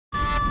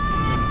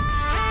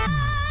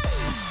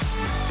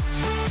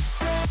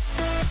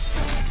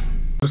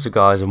What's up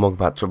guys, and welcome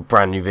back to a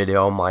brand new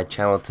video on my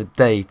channel.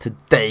 Today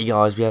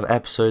guys, we have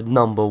episode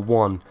number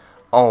 1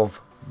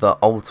 of the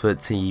Ultimate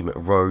Team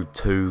Road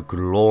to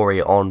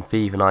Glory on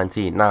FIFA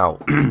 19. Now,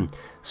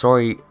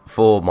 sorry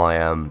for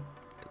my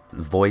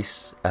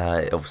voice.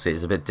 Obviously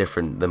it's a bit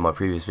different than my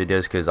previous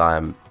videos because I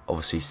am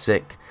obviously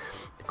sick.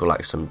 I've got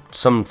like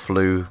some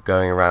flu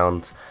going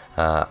around.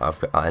 I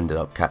ended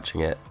up catching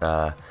it,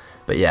 but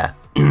yeah,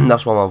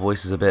 that's why my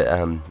voice is a bit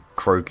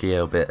croaky,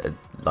 a bit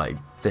like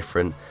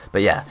different.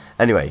 But yeah,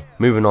 anyway,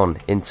 moving on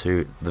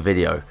into the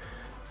video.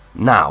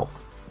 Now,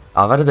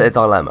 I've had a bit of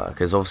dilemma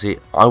because obviously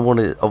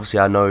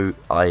I know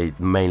I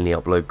mainly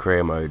upload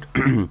career mode.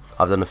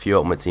 I've done a few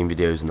Ultimate Team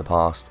videos in the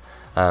past,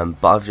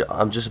 but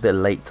I'm just a bit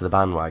late to the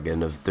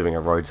bandwagon of doing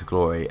a Road to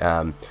Glory.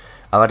 I've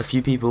had a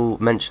few people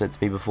mention it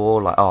to me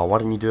before, like, oh, why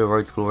don't you do a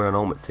Road to Glory on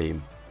Ultimate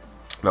Team?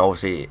 Now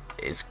obviously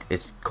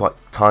it's quite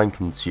time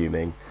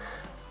consuming,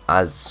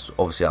 as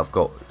obviously I've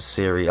got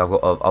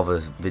other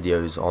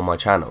videos on my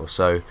channel.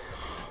 So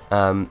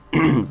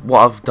what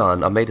I've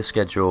done, I made a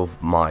schedule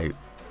of my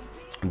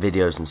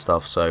videos and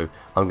stuff. So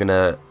I'm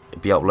gonna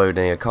be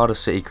uploading a Cardiff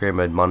City career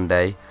mode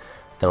Monday,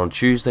 then on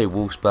Tuesday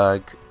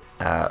Wolfsburg,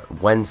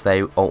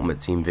 Wednesday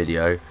Ultimate Team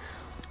video,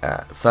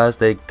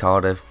 Thursday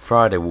Cardiff,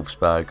 Friday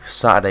Wolfsburg,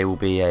 Saturday will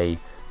be a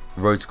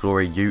Road to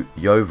Glory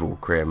Yeovil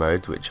career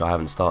mode, which I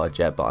haven't started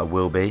yet, but I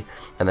will be,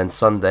 and then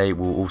Sunday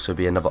will also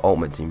be another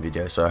Ultimate Team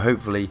video. So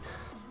hopefully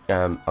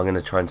I'm going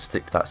to try and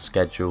stick to that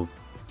schedule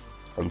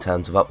in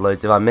terms of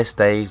uploads. If I miss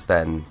days,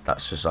 then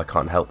that's just, I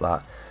can't help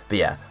that. But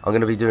yeah, I'm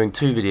going to be doing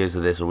 2 videos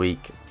of this a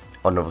week,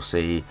 and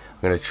obviously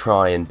I'm going to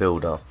try and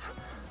build up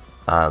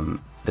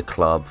the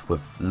club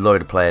with a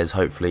load of players,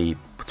 hopefully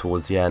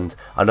towards the end.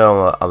 I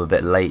know I'm a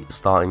bit late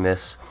starting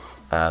this,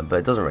 but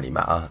it doesn't really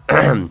matter.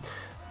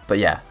 But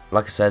yeah,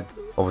 like I said,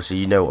 obviously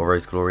you know what a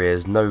Road to Glory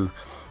is. No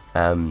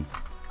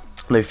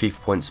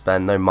FIFA points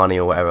spent, no money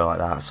or whatever like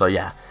that. So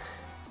yeah,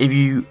 if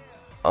you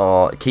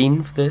are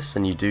keen for this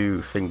and you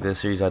do think the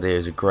series idea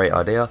is a great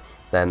idea,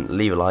 then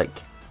leave a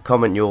like,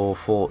 comment your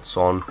thoughts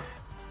on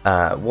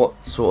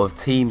what sort of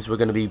teams we're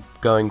going to be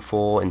going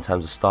for in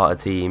terms of starter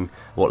team,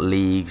 what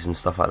leagues and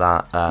stuff like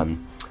that.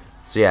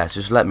 So yeah,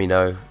 just let me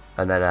know,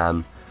 and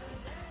then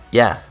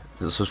yeah,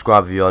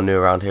 subscribe if you are new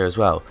around here as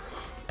well.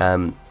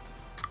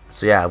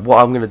 So yeah, what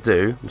I'm going to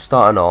do, I'm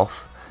starting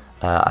off,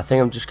 I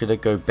think I'm just going to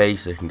go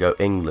basic and go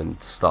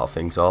England to start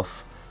things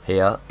off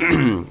here.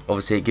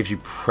 Obviously it gives you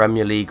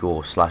Premier League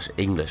or /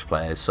 English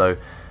players, so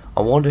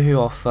I wonder who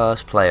our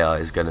first player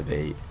is going to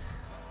be.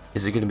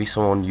 Is it going to be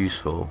someone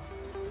useful?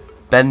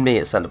 Ben Mee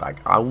at centre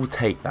back, I will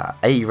take that.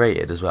 80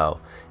 rated as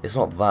well, it's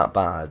not that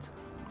bad.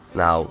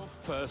 Now,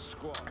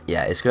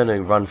 yeah, it's going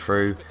to run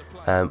through.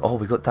 Oh,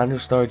 we got Daniel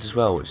Sturridge as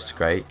well, which is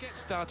great.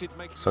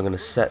 So I'm going to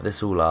set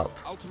this all up.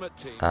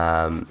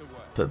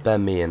 Put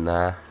Ben Mee in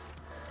there.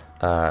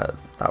 That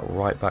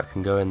right back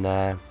can go in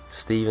there.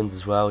 Stevens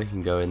as well, he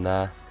can go in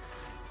there.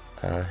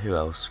 Who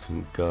else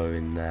can go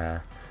in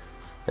there?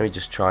 Let me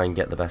just try and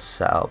get the best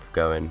setup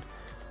going.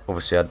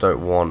 Obviously, I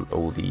don't want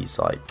all these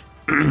like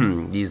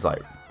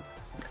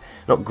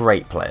not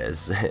great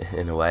players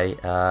in a way.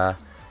 I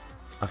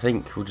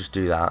think we'll just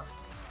do that.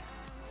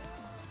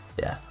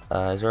 Yeah.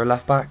 Is there a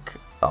left back?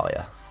 Oh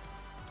yeah.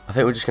 I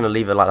think we're just going to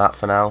leave it like that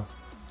for now.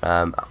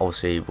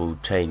 Obviously we'll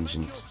change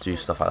and do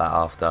stuff like that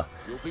after.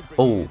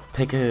 Oh,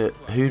 pick a...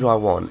 Who do I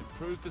want?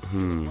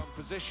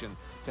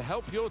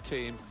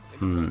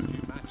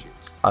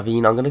 I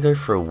mean, I'm going to go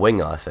for a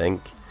winger, I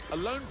think.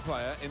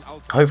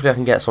 Hopefully I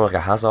can get someone like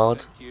a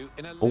Hazard.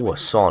 Oh, a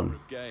Son.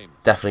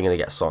 Definitely going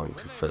to get Son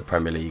for the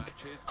Premier League.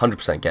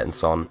 100% getting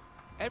Son.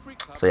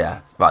 So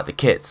yeah, right, the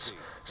kits.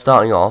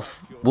 Starting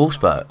off,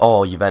 Wolfsburg.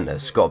 Oh,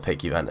 Juventus. Got to pick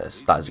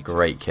Juventus. That is a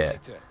great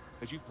kit.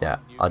 Yeah,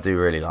 I do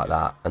really like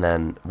that. And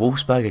then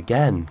Wolfsburg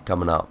again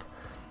coming up.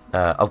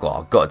 I've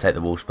got to take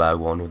the Wolfsburg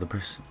one with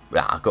the.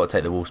 Yeah, I've got to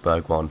take the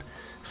Wolfsburg one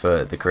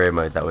for the career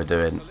mode that we're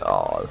doing.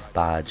 Oh, the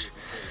badge.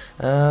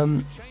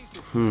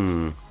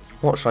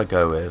 What should I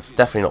go with?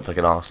 Definitely not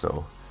picking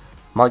Arsenal.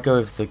 Might go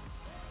with the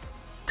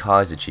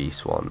Kaiser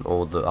Chiefs one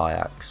or the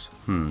Ajax.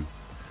 I'm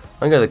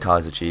gonna go with the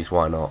Kaiser Chiefs.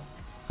 Why not?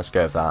 Let's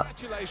go with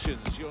that.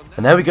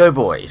 And there we go,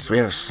 boys. We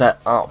have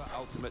set up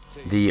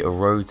the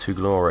Road to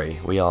Glory.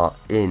 We are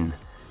in.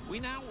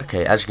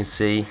 Okay, as you can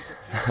see,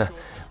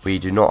 we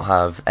do not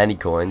have any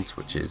coins,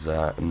 which is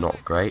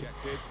not great.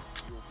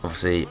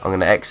 Obviously, I'm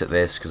going to exit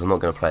this because I'm not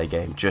going to play a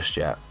game just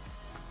yet.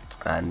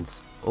 And,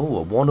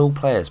 oh, a 1-all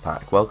players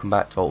pack. Welcome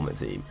back to Ultimate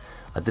Team.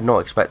 I did not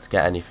expect to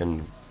get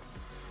anything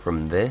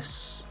from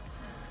this.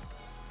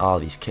 Oh,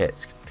 these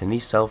kits. Can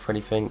these sell for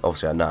anything?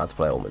 Obviously, I know how to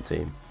play Ultimate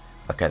Team.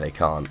 Okay, they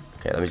can't.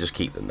 Okay, let me just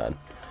keep them then.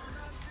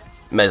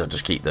 May as well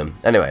just keep them.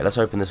 Anyway, let's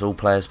open this all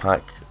players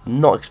pack.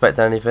 Not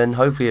expecting anything.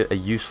 Hopefully a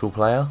useful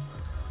player.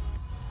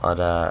 I'd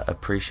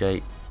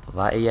appreciate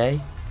that, EA.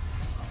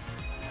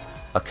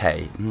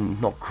 Okay,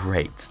 not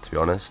great to be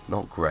honest.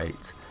 Not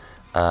great.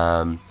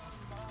 Joe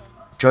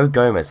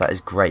Gomez, that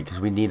is great because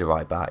we need a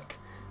right back.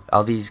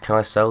 Are these? Can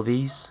I sell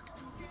these?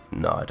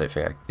 No, I don't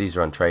think these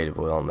are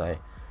untradeable, aren't they?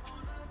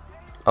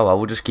 Oh well,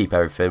 we'll just keep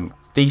everything.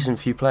 decent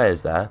few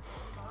players there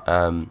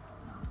to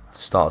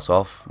start us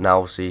off. Now,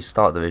 obviously,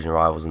 start division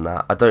rivals and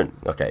that. I don't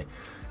want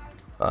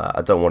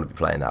to be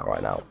playing that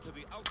right now.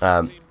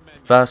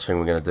 First thing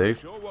we're going to do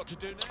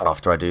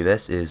after I do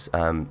this is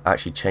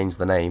actually change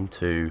the name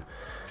to...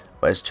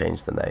 Let's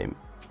change the name.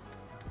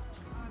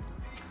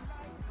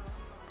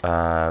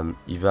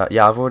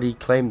 Yeah, I've already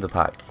claimed the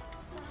pack.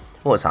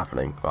 What's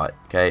happening? Right,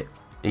 okay.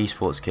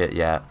 Esports kit,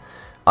 yeah.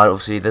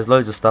 Obviously, there's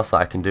loads of stuff that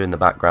I can do in the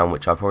background,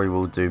 which I probably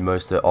will do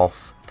most of it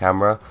off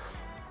camera.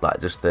 Like,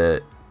 just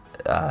the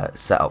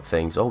setup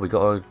things. Oh, we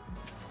got a...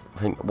 I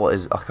think, what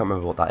is... I can't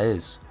remember what that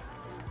is.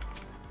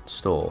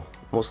 Store.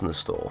 What's in the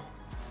store?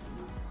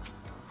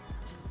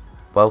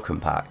 Welcome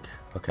pack.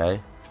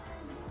 Okay.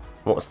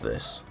 What's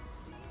this?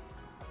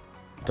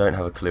 Don't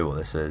have a clue what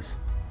this is.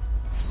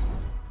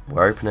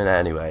 We're opening it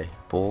anyway.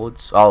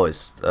 Boards. Oh,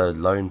 it's a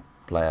lone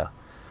player.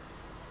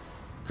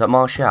 Is that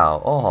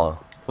Martial? Oh,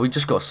 we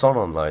just got Son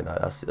on loan.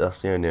 That's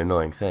the only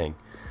annoying thing.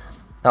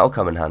 That'll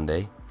come in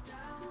handy.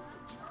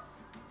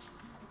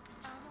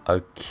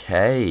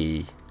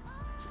 Okay.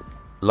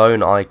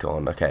 Lone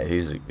icon. Okay,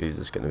 who's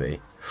this going to be?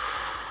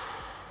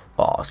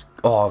 Oh,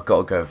 I've got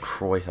to go with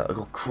Cruyff. I've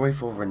got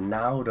Cruyff or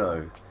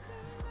Ronaldo.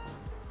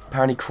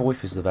 Apparently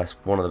Cruyff is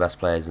one of the best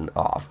players, and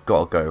I've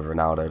got to go with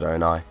Ronaldo,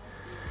 don't I?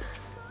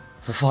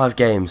 For 5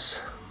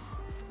 games.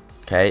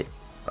 Okay,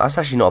 that's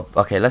actually not...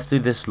 Okay, let's do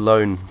this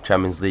lone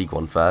Champions League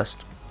one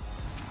first.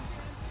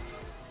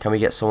 Can we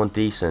get someone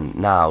decent?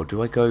 Now,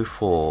 do I go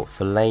for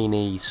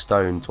Fellaini,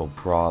 Stones, or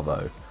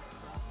Bravo?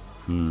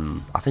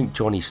 I think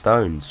Johnny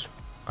Stones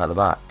at the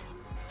back.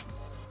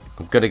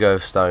 I'm going to go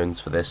with Stones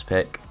for this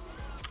pick.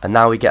 And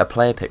now we get a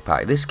player pick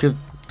pack. This could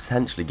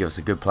potentially give us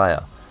a good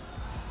player.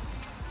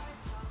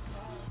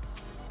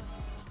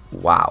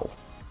 Wow.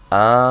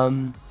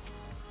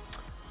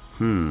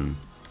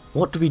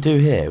 What do we do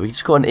here? We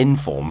just got an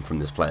inform from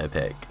this player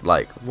pick.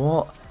 Like,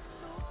 what?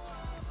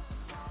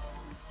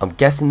 I'm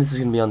guessing this is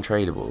going to be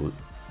untradeable.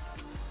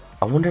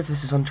 I wonder if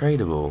this is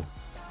untradeable.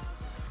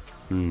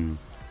 Who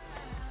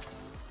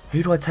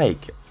do I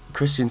take?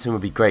 Christensen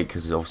would be great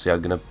because obviously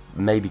I'm going to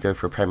maybe go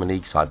for a Premier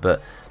League side.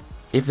 But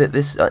if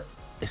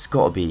it's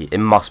got to be... It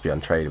must be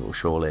untradeable,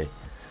 surely.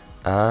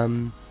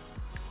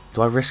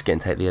 Do I risk it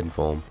and take the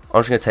inform? I'm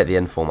just going to take the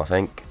inform, I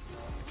think.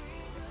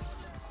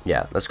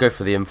 Yeah, let's go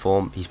for the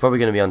inform. He's probably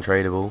going to be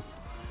untradeable.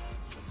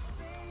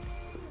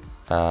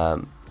 I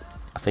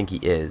think he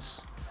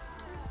is.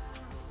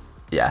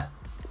 Yeah.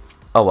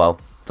 Oh well,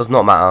 does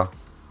not matter.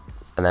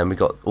 And then we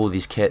got all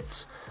these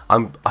kits.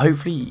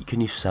 Hopefully,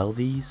 can you sell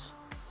these?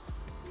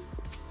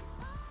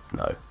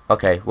 No.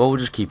 Okay, well we'll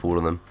just keep all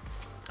of them.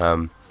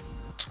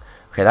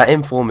 Okay, that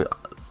inform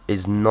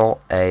is not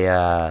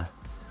a...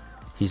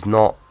 he's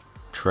not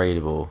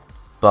tradable,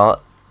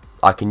 but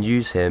I can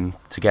use him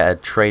to get a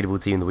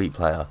tradable Team of the Week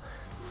player,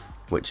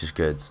 which is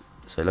good.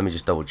 So let me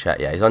just double check.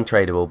 Yeah, he's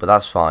untradable, but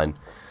that's fine.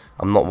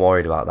 I'm not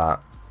worried about that.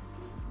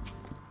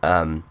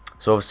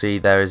 So obviously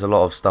there is a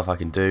lot of stuff I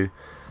can do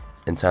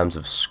in terms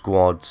of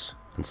squads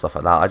and stuff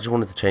like that. I just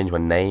wanted to change my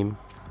name.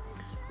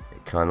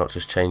 Can I not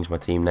just change my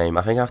team name?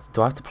 I think I have to.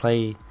 Do I have to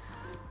play?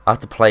 I have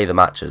to play the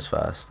matches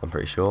first. I'm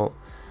pretty sure.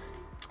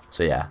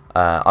 So yeah,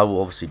 I will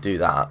obviously do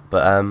that.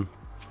 But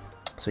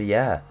so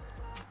yeah,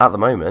 at the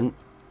moment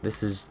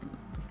this is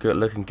good,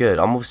 looking good.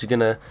 I'm obviously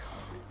gonna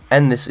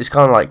end this. It's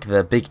kind of like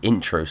the big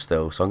intro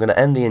still. So I'm gonna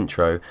end the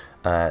intro,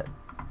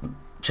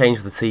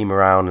 change the team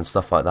around and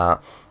stuff like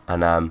that,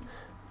 and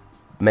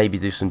maybe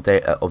do some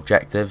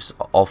objectives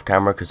off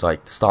camera, because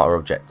like starter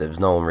objectives,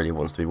 no one really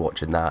wants to be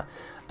watching that.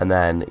 And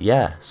then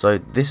yeah, so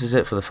this is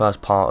it for the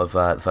first part of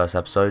the first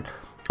episode.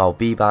 I'll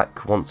be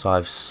back once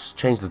I've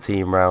changed the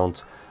team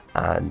around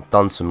and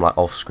done some like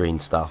off-screen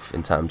stuff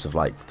in terms of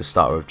like the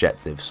starter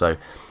objectives. So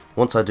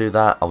once I do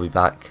that, I'll be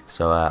back.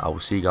 So I will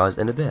see you guys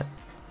in a bit.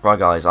 Right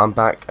guys, I'm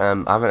back. I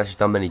haven't actually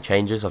done many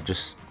changes. I've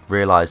just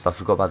realised I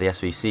forgot about the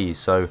SBCs.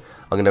 So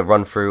I'm going to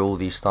run through all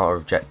these starter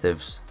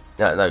objectives.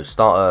 No,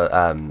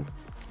 starter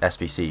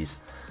SBCs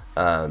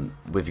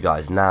with you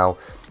guys now,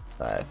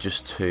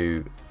 just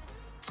to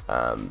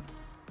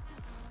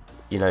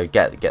you know,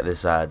 get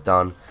this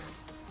done.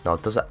 Now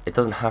it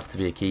doesn't have to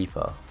be a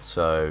keeper,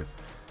 so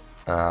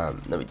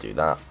let me do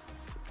that.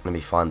 Let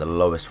me find the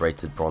lowest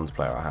rated bronze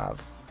player I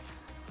have.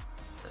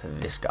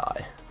 This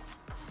guy.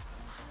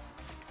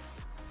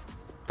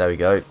 There we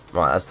go.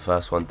 Right, that's the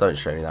first one. Don't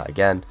show me that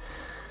again.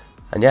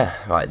 And yeah,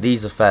 right,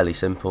 these are fairly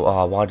simple.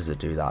 Oh, why does it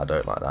do that? I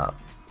don't like that.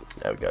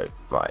 There we go.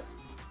 Right,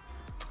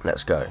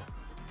 let's go.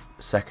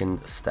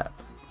 Second step,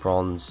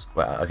 bronze.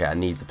 Well, okay, I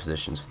need the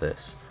positions for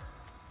this.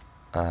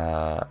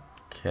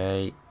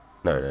 Okay,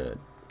 no.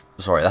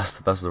 Sorry, that's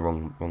the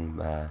wrong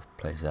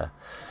place there.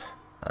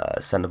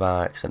 Centre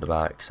back.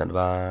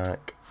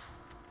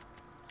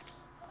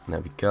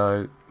 There we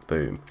go.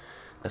 Boom.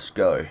 Let's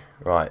go.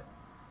 Right.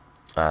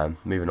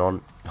 Moving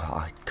on.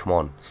 Oh, come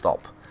on,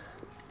 stop.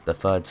 The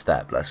third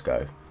step. Let's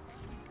go.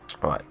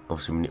 Right.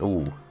 Obviously, we need.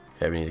 Ooh.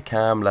 Okay, we need a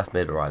cam, left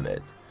mid, or right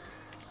mid.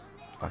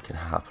 I can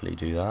happily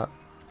do that.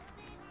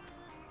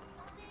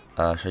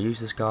 Should I use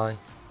this guy?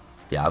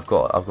 yeah, I've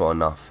got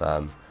enough.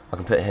 I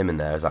can put him in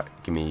there. Does that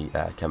give me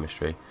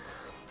chemistry?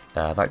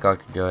 That guy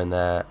could go in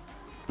there.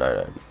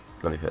 No,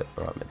 let me put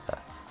right mid there.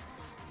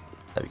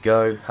 There we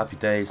go. Happy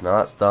days. Now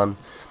that's done.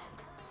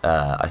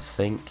 I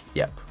think.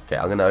 Yep. Okay,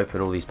 I'm gonna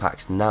open all these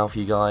packs now for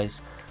you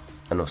guys,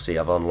 and obviously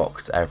I've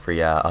unlocked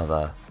every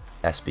other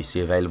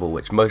SBC available,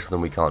 which most of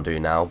them we can't do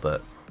now,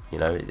 but you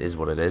know, it is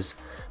what it is.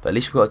 But at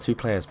least we've got a 2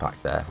 players pack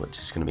there, which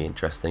is going to be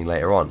interesting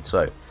later on.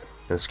 So,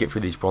 let's skip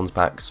through these bronze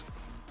packs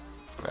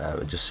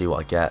and just see what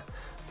I get.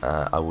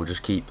 I will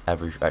just keep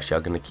actually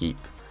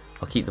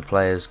I'll keep the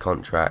players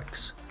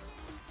contracts.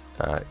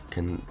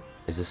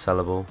 Is this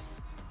sellable?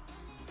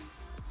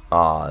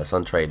 Ah, it's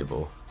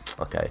untradeable.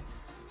 Okay.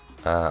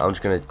 I'm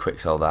just going to quick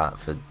sell that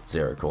for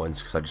 0 coins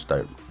because I just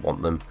don't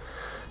want them.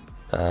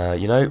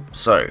 You know,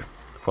 so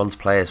bronze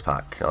players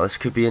pack. Now this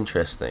could be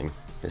interesting.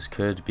 This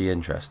could be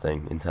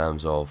interesting in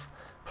terms of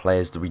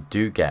players that we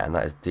do get, and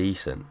that is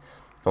decent.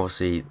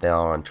 Obviously, they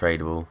are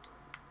untradeable,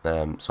 so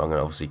I'm going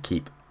to obviously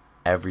keep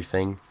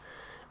everything.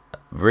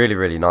 Really,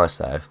 really nice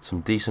there.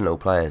 Some decent little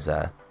players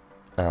there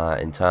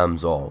in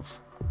terms of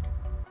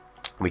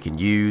we can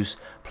use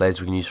players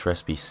we can use for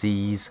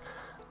SBCs,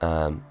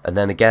 and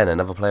then again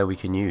another player we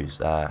can use.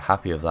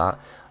 Happy of that.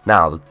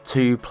 Now the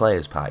 2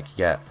 players pack, you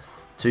get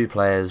 2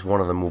 players. One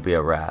of them will be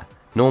a rare.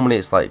 Normally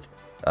it's like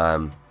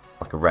a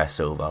rare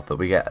silver, but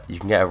you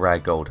can get a rare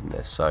gold in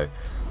this. So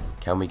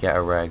can we get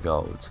a rare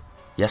gold?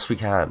 Yes, we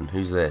can.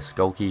 Who's this?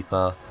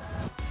 Goalkeeper.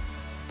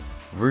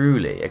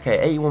 Really? Okay,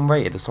 81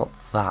 rated. It's not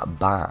that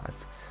bad.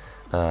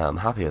 I'm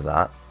happy with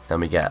that.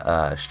 And we get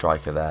a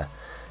striker there,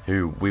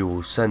 who we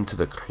will send to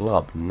the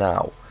club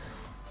now.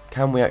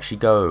 Can we actually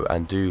go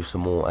and do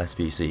some more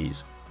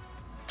SBCs?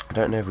 I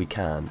don't know if we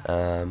can.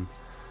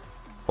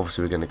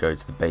 Obviously, we're going to go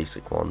to the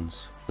basic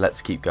ones.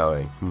 Let's keep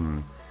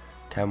going.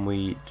 Can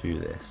we do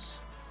this?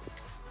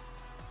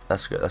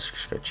 Let's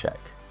just go check.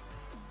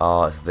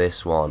 Oh, it's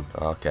this one.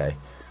 Okay.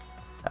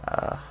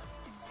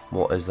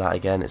 What is that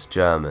again? It's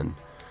German.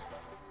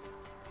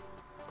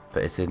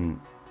 But it's in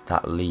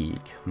that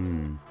league.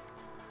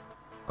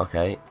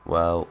 Okay,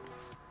 well,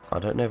 I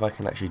don't know if I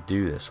can actually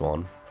do this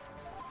one.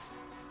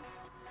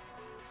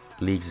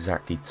 League's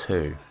exactly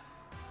 2.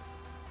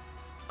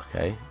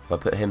 Okay, if I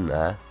put him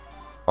there.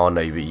 Oh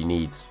no, but you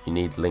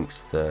need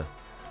links to the,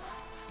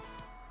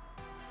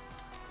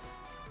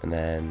 and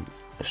then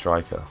a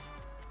striker.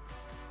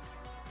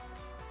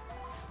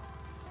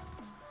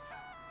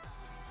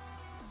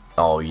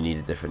 Oh, you need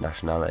a different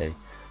nationality.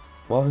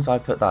 What happens if I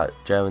put that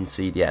German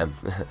CDM?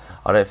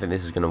 I don't think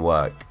this is going to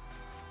work.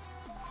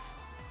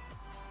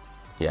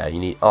 Yeah, you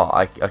need... Oh,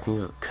 I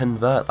can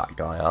convert that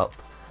guy up.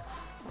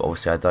 But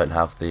obviously I don't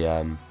have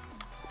the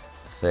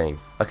thing.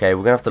 Okay,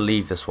 we're going to have to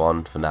leave this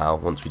one for now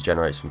once we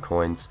generate some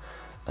coins.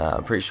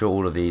 I'm pretty sure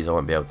all of these I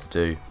won't be able to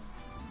do.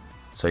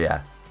 So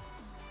yeah.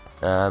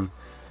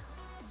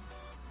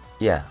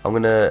 Yeah, I'm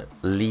going to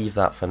leave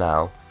that for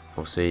now.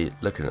 Obviously,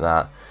 looking at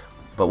that.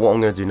 But what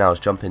I'm going to do now is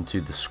jump into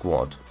the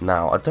squad.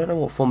 Now, I don't know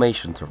what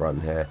formation to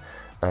run here.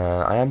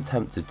 I am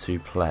tempted to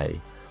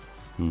play.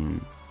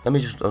 I'm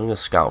going to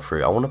scout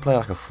through. I want to play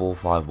like a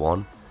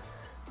 4-5-1.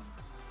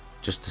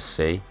 Just to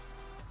see.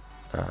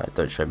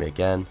 Don't show me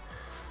again.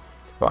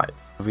 Right,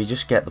 if we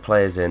just get the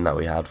players in that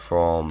we had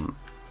from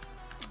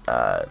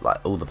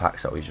like all the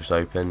packs that we just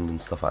opened and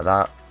stuff like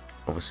that.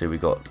 Obviously, we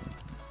got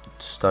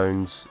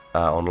Stones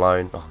on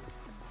loan. Oh,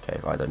 okay,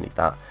 I don't need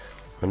that.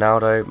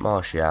 Ronaldo,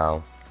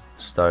 Martial,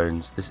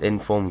 Stones, this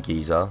informed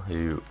geezer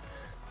who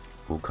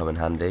will come in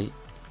handy.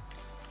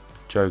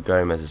 Joe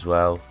Gomez as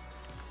well.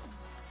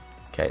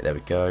 Okay, there we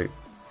go.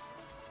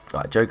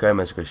 Right, Joe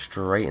Gomez goes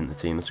straight in the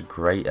team. That's a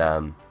great,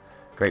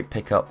 great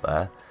pickup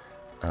there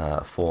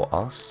for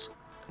us.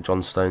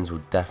 John Stones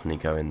will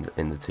definitely go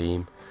in the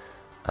team.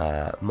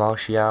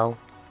 Martial.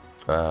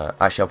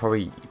 Actually, I'll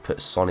probably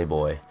put Sonny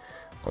Boy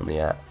on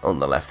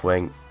the left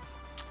wing.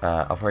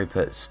 I'll probably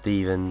put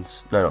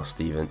Stevens. No, not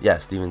Stevens. Yeah,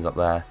 Stevens up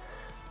there.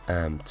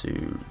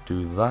 To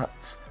do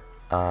that,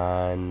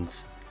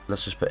 and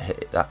let's just put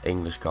that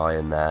English guy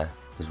in there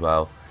as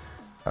well.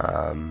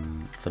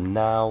 For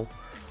now,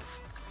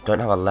 don't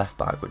have a left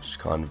back, which is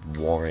kind of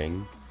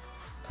worrying.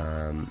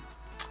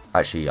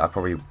 Actually, I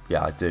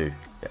do.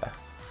 Yeah.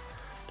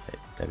 Okay,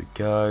 there we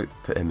go.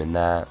 Put him in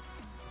there.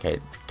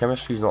 Okay,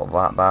 chemistry's not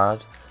that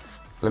bad.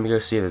 Let me go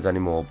see if there's any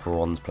more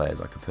bronze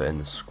players I could put in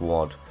the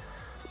squad.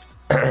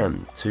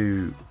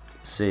 To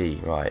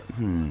see, right?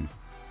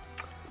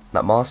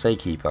 That Marseille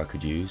keeper I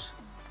could use.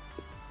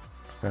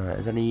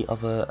 Is any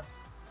other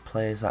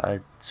players that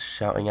are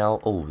shouting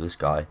out? Oh, this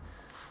guy.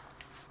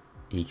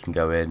 He can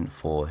go in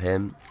for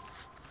him.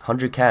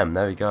 100 chem,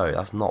 there we go.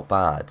 That's not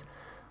bad.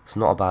 It's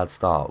not a bad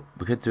start.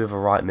 We could do with a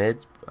right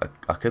mid.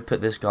 I could put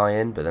this guy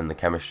in, but then the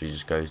chemistry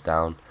just goes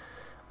down.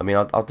 I mean,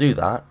 I'll do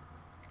that.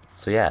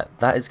 So yeah,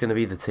 that is going to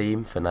be the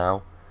team for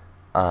now.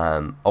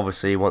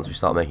 Obviously, once we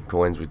start making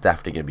coins, we're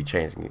definitely going to be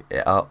changing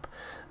it up.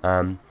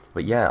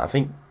 But yeah, I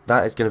think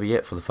that is going to be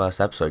it for the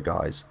first episode,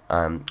 guys.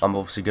 I'm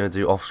obviously going to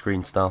do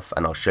off-screen stuff,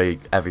 and I'll show you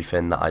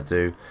everything that I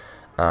do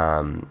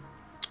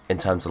in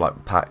terms of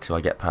like packs, so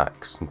I get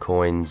packs and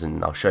coins,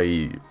 and I'll show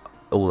you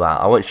all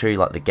that. I won't show you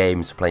like the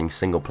games playing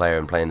single player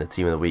and playing the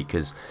team of the week,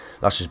 because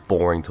that's just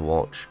boring to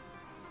watch.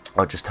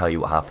 I'll just tell you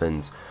what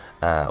happens,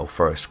 or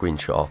throw a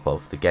screenshot up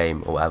of the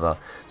game or whatever.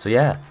 So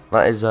yeah,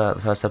 that is the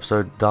first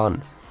episode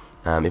done.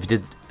 If you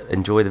did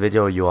enjoy the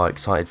video, or you are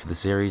excited for the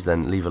series,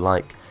 then leave a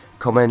like,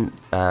 comment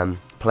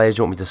players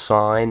you want me to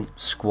sign,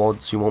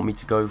 squads you want me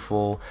to go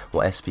for,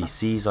 what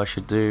SBCs I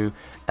should do,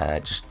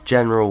 just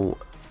general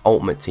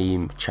Ultimate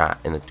Team chat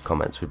in the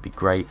comments would be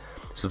great.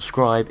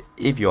 Subscribe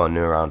if you are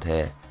new around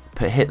here,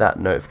 hit that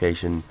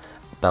notification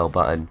bell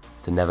button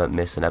to never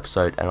miss an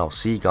episode, and I'll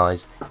see you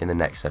guys in the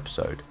next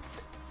episode.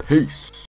 Peace.